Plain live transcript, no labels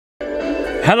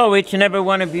Hello, each and every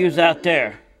one of yous out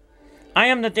there. I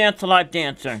am the Dance Alive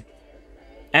Dancer,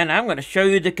 and I'm going to show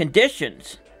you the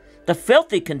conditions, the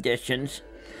filthy conditions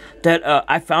that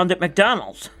I found at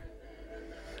McDonald's.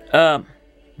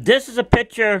 This is a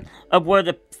picture of where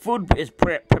the food is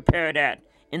prepared at,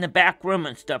 in the back room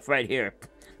and stuff right here.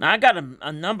 Now, I got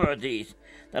a number of these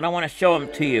that I want to show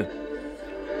them to you.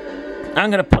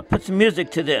 I'm going to put some music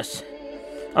to this.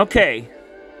 Okay,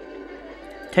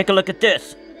 take a look at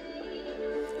this.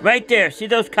 Right there, see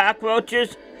those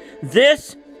cockroaches?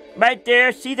 This right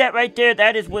there, see that right there?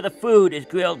 That is where the food is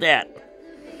grilled at.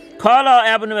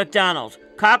 Carlyle Ave McDonalds.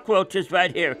 Cockroaches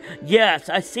right here. Yes,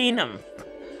 I seen them.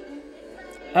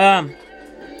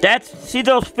 See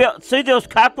those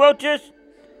cockroaches?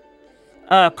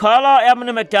 Carlyle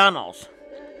Ave McDonalds.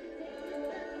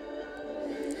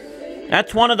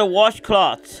 That's one of the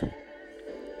washcloths.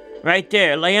 Right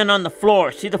there, laying on the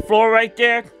floor. See the floor right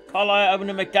there? Carlyle Ave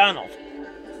McDonalds.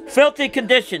 Filthy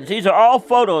conditions. These are all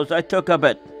photos I took of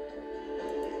it.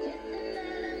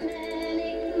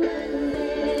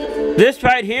 This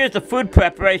right here is the food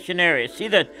preparation area. See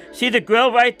the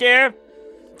grill right there?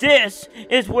 This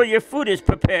is where your food is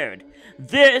prepared.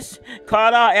 This,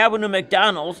 Carlyle Ave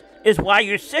McDonald's, is why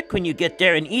you're sick when you get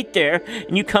there and eat there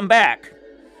and you come back.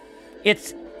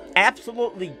 It's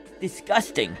absolutely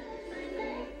disgusting.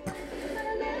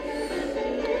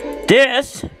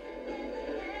 This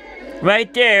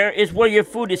right there is where your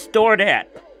food is stored at.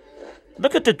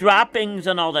 Look at the droppings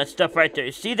and all that stuff right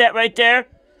there. See that right there?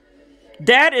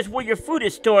 That is where your food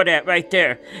is stored at right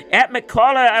there. At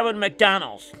Carlyle Ave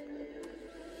McDonald's.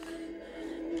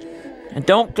 And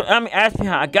don't ask me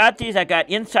how I got these. I got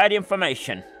inside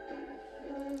information.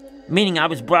 Meaning I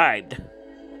was bribed.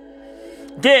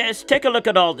 This, take a look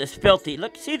at all this filthy.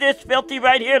 Look, see this filthy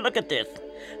right here? Look at this.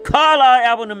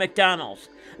 Carlyle Ave McDonald's.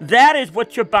 That is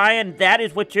what you're buying. That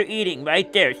is what you're eating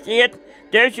right there. See it?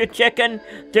 There's your chicken.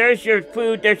 There's your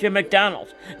food. There's your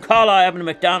McDonald's. Carlyle Ave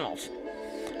McDonald's.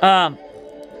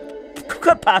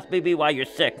 Could possibly be why you're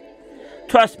sick.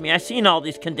 Trust me, I've seen all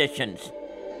these conditions.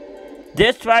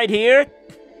 This right here.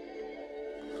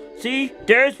 See?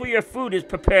 There's where your food is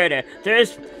prepared at.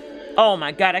 There's... Oh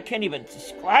my God, I can't even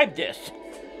describe this.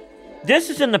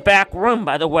 This is in the back room,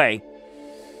 by the way.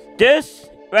 This...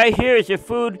 right here is your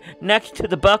food next to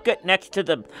the bucket, next to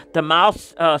the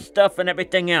mouse stuff and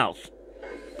everything else.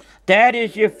 That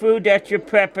is your food, that's your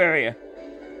prep area.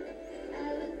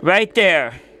 Right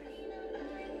there.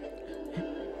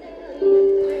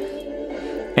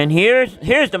 And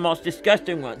here's the most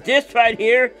disgusting one. This right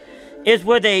here is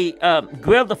where they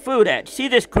grill the food at. See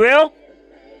this grill?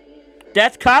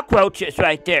 That's cockroaches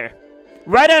right there.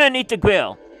 Right underneath the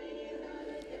grill.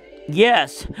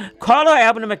 Yes, Carlyle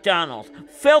Ave McDonald's.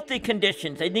 Filthy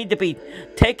conditions. They need to be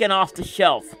taken off the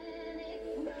shelf.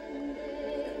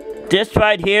 This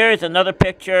right here is another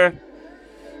picture.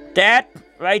 That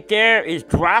right there is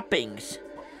droppings.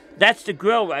 That's the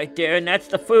grill right there, and that's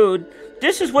the food.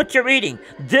 This is what you're eating.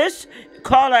 This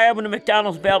Carlyle Ave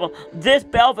McDonald's Belleville. This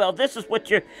Belleville. This is what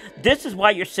you're. This is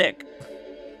why you're sick.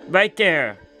 Right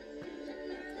there.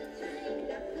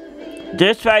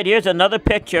 This right here is another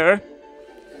picture.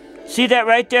 See that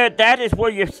right there? That is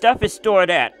where your stuff is stored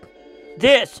at.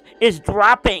 This is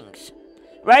droppings.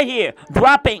 Right here.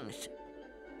 Droppings.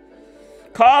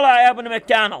 Carlyle Ave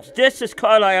McDonald's. This is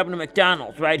Carlyle Ave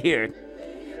McDonald's right here.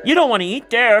 You don't want to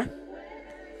eat there.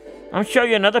 I'll show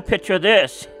you another picture of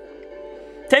this.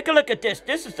 Take a look at this.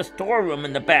 This is the storeroom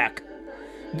in the back.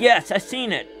 Yes, I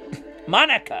seen it.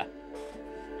 Monica.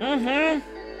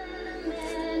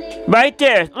 Right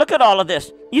there. Look at all of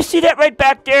this. You see that right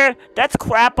back there? That's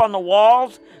crap on the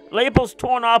walls. Labels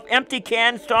torn off. Empty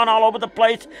cans thrown all over the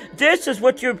place. This is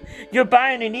what you're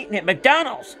buying and eating at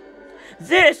McDonald's.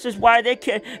 This is why they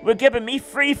were giving me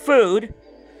free food.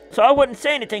 So I wouldn't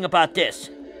say anything about this.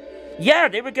 Yeah,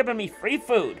 they were giving me free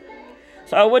food.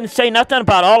 So I wouldn't say nothing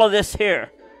about all of this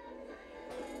here.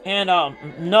 And,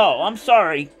 no, I'm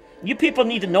sorry. You people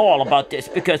need to know all about this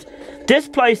because this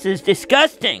place is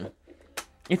disgusting.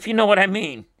 If you know what I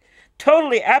mean.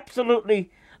 Totally, absolutely,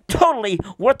 totally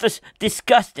worthless,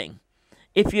 disgusting.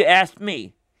 If you ask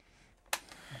me.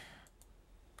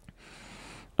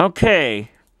 Okay.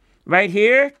 Right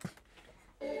here.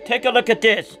 Take a look at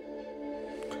this.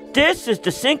 This is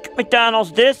the sink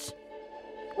McDonald's.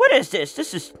 What is this?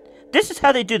 This is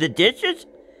how they do the dishes?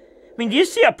 I mean, do you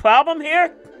see a problem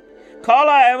here?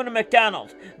 Carlyle Ave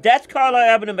McDonald's. That's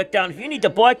Carlyle Ave McDonald's. You need to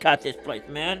boycott this place,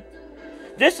 man.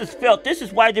 This is filth. This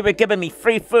is why they were giving me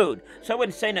free food. So I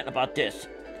wouldn't say nothing about this.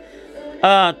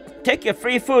 Take your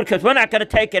free food because we're not going to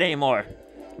take it anymore.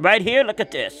 Right here, look at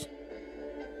this.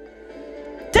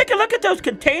 Take a look at those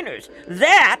containers.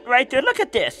 That right there, look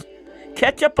at this.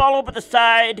 Ketchup all over the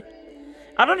side.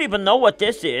 I don't even know what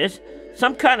this is.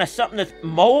 Some kind of something that's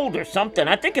mold or something.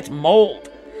 I think it's mold.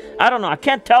 I don't know. I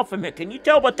can't tell from here. Can you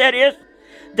tell what that is?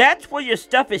 That's where your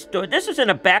stuff is stored. This is in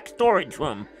a back storage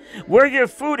room where your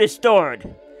food is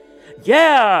stored.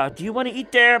 Yeah. Do you want to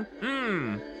eat there?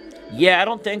 Yeah, I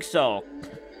don't think so.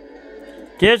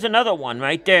 There's another one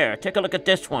right there. Take a look at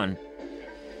this one.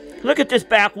 Look at this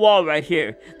back wall right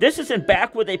here. This is in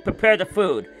back where they prepare the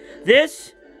food.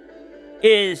 This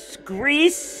is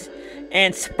grease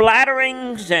and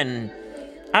splatterings and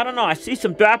I don't know. I see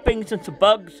some droppings and some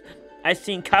bugs. I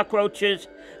seen cockroaches.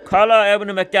 Carlyle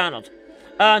Ave McDonalds.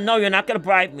 No, you're not gonna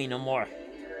bribe me no more.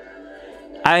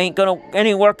 I ain't gonna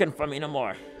any working for me no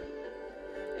more.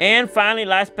 And finally,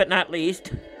 last but not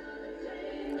least,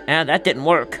 that didn't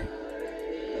work.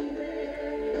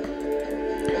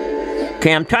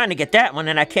 Okay, I'm trying to get that one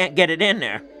and I can't get it in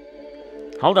there.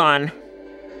 Hold on.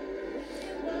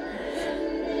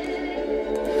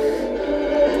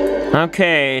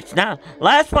 Okay, it's not.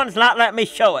 Last one's not letting me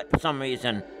show it for some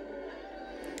reason.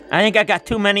 I think I got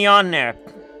too many on there.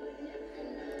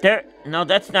 There. No,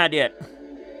 that's not it.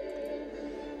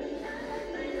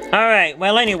 Alright,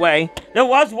 well anyway, there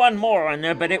was one more on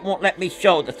there, but it won't let me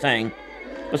show the thing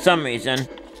for some reason.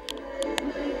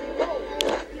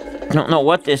 I don't know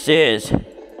what this is.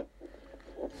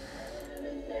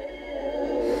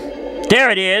 There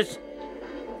it is.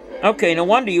 Okay, no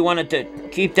wonder you wanted to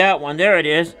keep that one. There it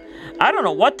is. I don't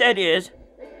know what that is,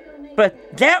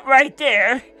 but that right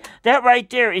there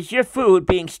is your food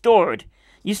being stored.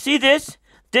 You see this?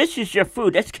 This is your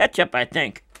food. That's ketchup, I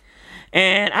think.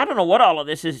 And I don't know what all of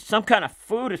this is. Some kind of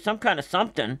food or some kind of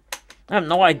something. I have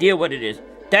no idea what it is.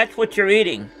 That's what you're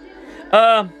eating.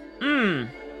 Yeah,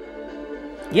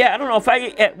 I don't know if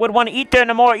I would want to eat there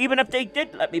no more, even if they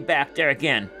did let me back there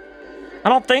again. I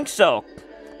don't think so.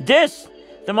 This,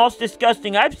 the most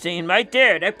disgusting I've seen, right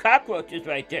there. They're cockroaches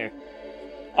right there.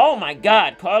 Oh my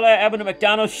God, Carlyle Ave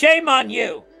Mcdonalds, shame on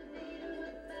you!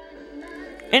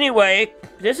 Anyway,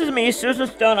 this is me, Susan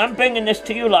Stone. I'm bringing this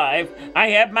to you live. I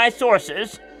have my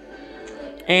sources.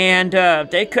 And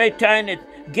they keep trying to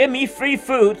give me free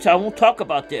food, so I won't talk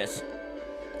about this.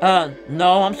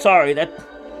 No, I'm sorry.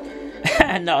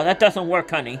 No, that doesn't work,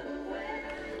 honey.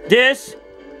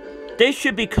 They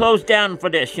should be closed down for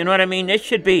this, you know what I mean? They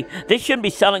shouldn't be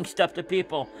selling stuff to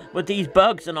people with these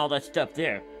bugs and all that stuff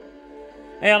there.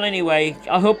 Well, anyway,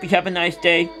 I hope you have a nice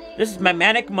day. This is my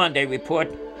Manic Monday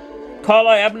report.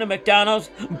 Carlyle Ave McDonalds,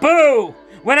 boo!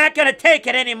 We're not gonna take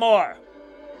it anymore.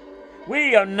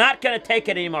 We are not gonna take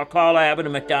it anymore, Carlyle Ave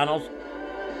McDonalds.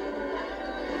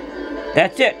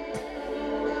 That's it.